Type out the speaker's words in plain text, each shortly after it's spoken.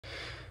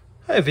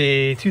I have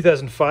a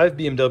 2005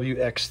 BMW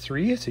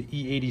X3. It's an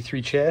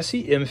e83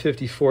 chassis,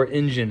 M54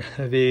 engine.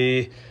 I have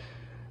a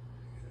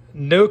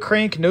no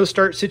crank, no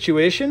start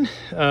situation.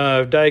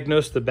 I've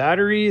diagnosed the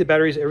battery.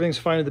 Everything's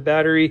fine with the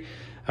battery.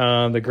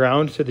 The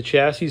ground to the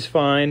chassis is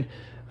fine.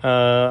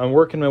 I'm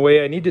working my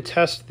way. I need to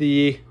test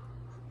the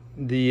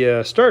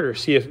starter,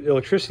 see if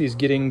electricity is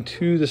getting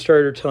to the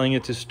starter, telling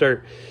it to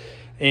start.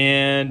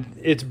 And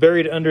it's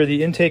buried under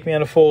the intake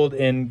manifold,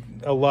 and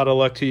a lot of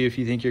luck to you if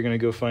you think you're going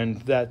to go find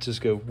that. Just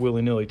go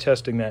willy-nilly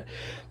testing that.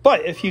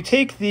 But if you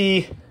take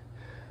the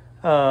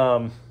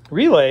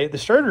relay, the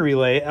starter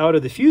relay, out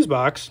of the fuse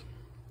box,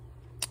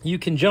 you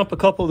can jump a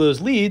couple of those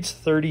leads,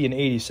 30 and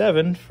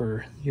 87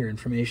 for your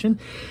information,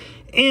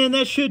 and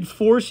that should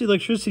force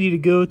electricity to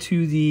go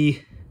to the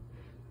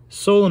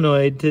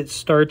solenoid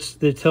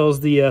that tells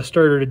the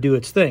starter to do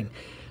its thing.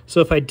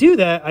 So if I do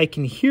that, I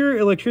can hear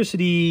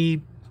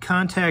electricity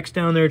contacts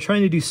down there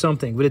trying to do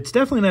something, but it's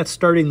definitely not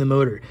starting the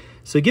motor.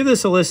 So give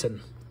this a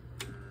listen.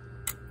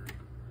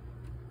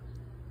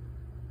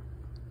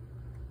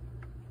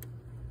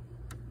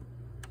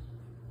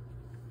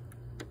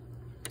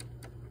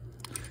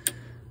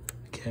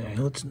 Okay,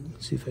 let's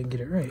see if I can get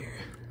it right here.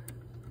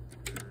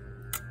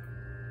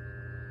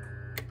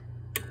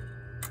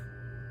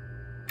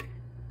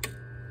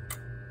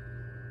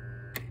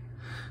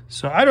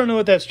 So I don't know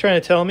what that's trying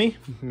to tell me.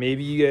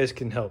 Maybe you guys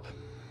can help.